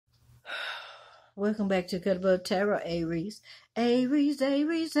Welcome back to Cuddle Tarot, Aries. Aries,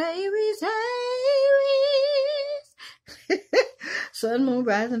 Aries, Aries, Aries. Sun, Moon,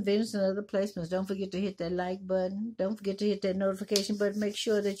 Rising, Venus, and other placements. Don't forget to hit that like button. Don't forget to hit that notification button. Make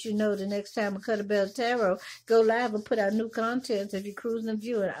sure that you know the next time a Cuddle Tarot go live and put out new content. If you're cruising and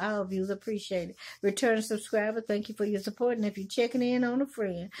viewing, our views appreciate it. Return subscriber, thank you for your support. And if you're checking in on a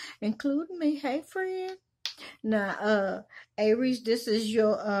friend, including me, hey friend. Now, Aries, this is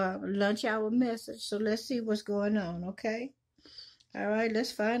your lunch hour message. So let's see what's going on, okay? All right,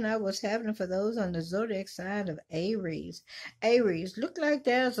 let's find out what's happening for those on the zodiac sign of Aries. Aries, look like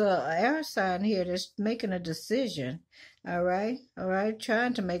there's a air sign here that's making a decision. All right,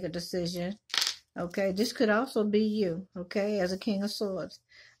 trying to make a decision. Okay, this could also be you, okay, as a King of Swords.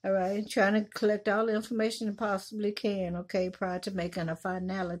 All right, trying to collect all the information you possibly can, okay, prior to making a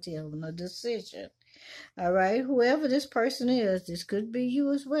finality on a decision. All right, whoever this person is, this could be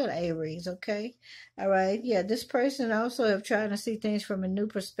you as well, Aries, okay? All right, yeah, this person also is trying to see things from a new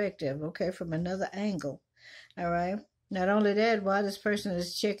perspective, okay, from another angle. All right, not only that, while this person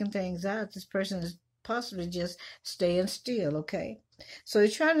is checking things out, this person is possibly just staying still, okay? So you're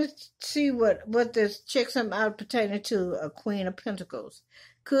trying to see what this check something out pertaining to a Queen of Pentacles.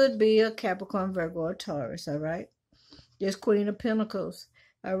 Could be a Capricorn, Virgo, or Taurus, all right? This Queen of Pentacles,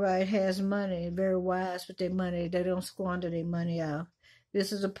 all right, has money, very wise with their money. They don't squander their money out.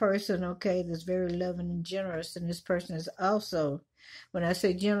 This is a person, okay, that's very loving and generous. And this person is also, when I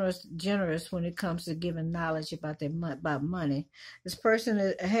say generous when it comes to giving knowledge about about money. This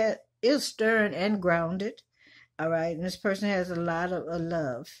person is stern and grounded, all right? And this person has a lot of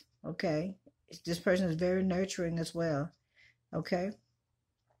love, okay? This person is very nurturing as well, okay?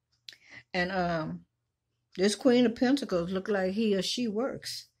 And this Queen of Pentacles look like he or she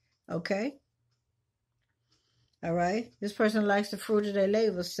works, okay? All right? This person likes the fruit of their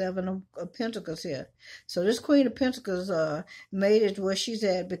labor, Seven of Pentacles here. So this Queen of Pentacles made it where she's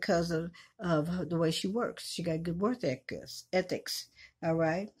at because of the way she works. She got good work ethics, all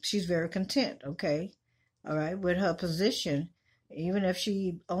right? She's very content, okay? All right, with her position, even if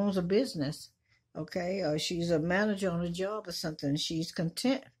she owns a business, okay? Or she's a manager on a job or something, she's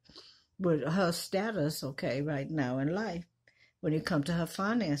content with her status, okay, right now in life when it comes to her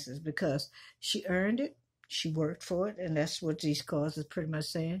finances, because she earned it, she worked for it, and that's what these cards is pretty much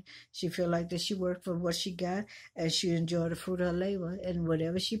saying. She feel like that she worked for what she got, and she enjoyed the fruit of her labor, and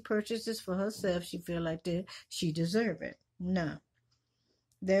whatever she purchases for herself, she feel like that she deserve it. Now,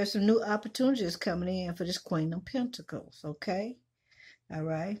 there's some new opportunities coming in for this Queen of Pentacles, okay? All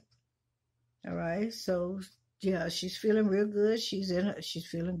right, so yeah, she's feeling real good. She's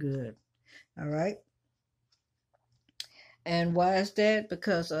feeling good. All right. And why is that?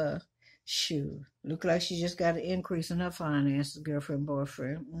 Because look like she just got an increase in her finances, girlfriend,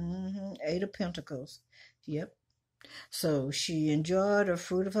 boyfriend. 8 of Pentacles. Yep. So she enjoyed the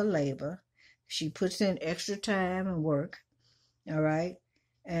fruit of her labor. She puts in extra time and work. All right.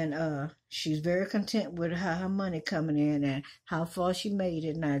 And she's very content with how her money coming in and how far she made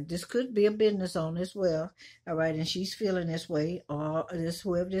it. Now, this could be a business owner as well, all right, and she's feeling this way, or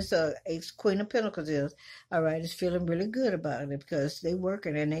whoever this Queen of Pentacles is, all right, is feeling really good about it because they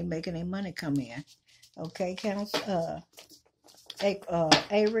working and they making their money come in. Okay, Aries.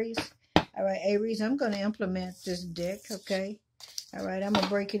 All right, Aries, I'm going to implement this deck, okay? All right, I'm going to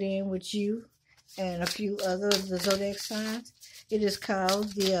break it in with you and a few other of the zodiac signs. It is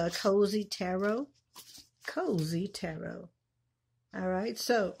called the Cozy Tarot. Cozy Tarot. All right,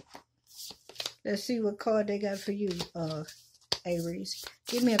 so let's see what card they got for you, Aries.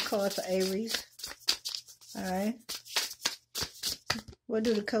 Give me a card for Aries. All right. What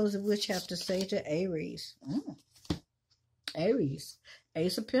do the Cozy Witch have to say to Aries? Aries,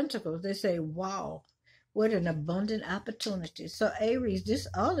 Ace of Pentacles. They say, wow, what an abundant opportunity. So Aries,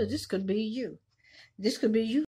 all of this could be you. This could be you.